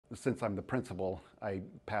since I'm the principal, I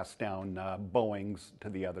pass down bowings to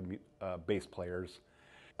the other bass players.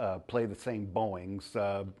 Play the same bowings.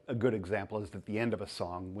 A good example is at the end of a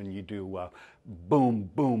song when you do boom,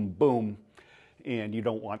 boom, boom, and you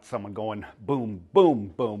don't want someone going boom,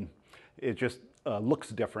 boom, boom. It just looks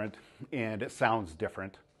different and it sounds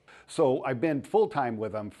different. So I've been full-time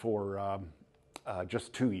with them for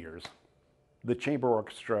just 2 years. The chamber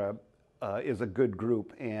orchestra is a good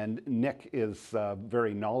group, and Nick is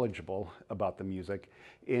very knowledgeable about the music,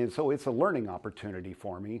 and so it's a learning opportunity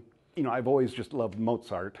for me. You know, I've always just loved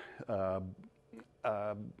Mozart.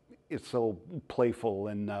 It's so playful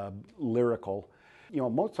and lyrical. You know,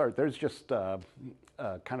 Mozart, there's just kind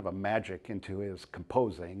of a magic into his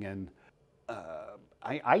composing, and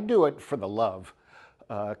I do it for the love.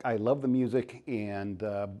 I love the music, and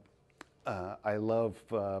I love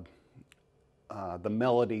the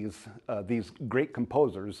melodies. These great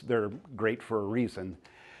composers, they're great for a reason.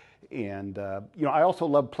 And, you know, I also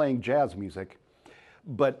love playing jazz music,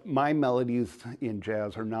 but my melodies in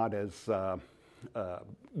jazz are not as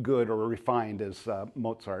good or refined as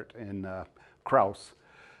Mozart and Krauss.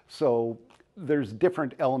 So there's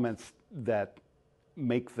different elements that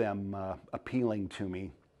make them appealing to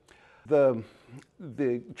me. The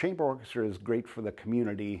chamber orchestra is great for the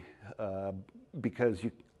community because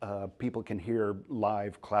people can hear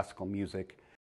live classical music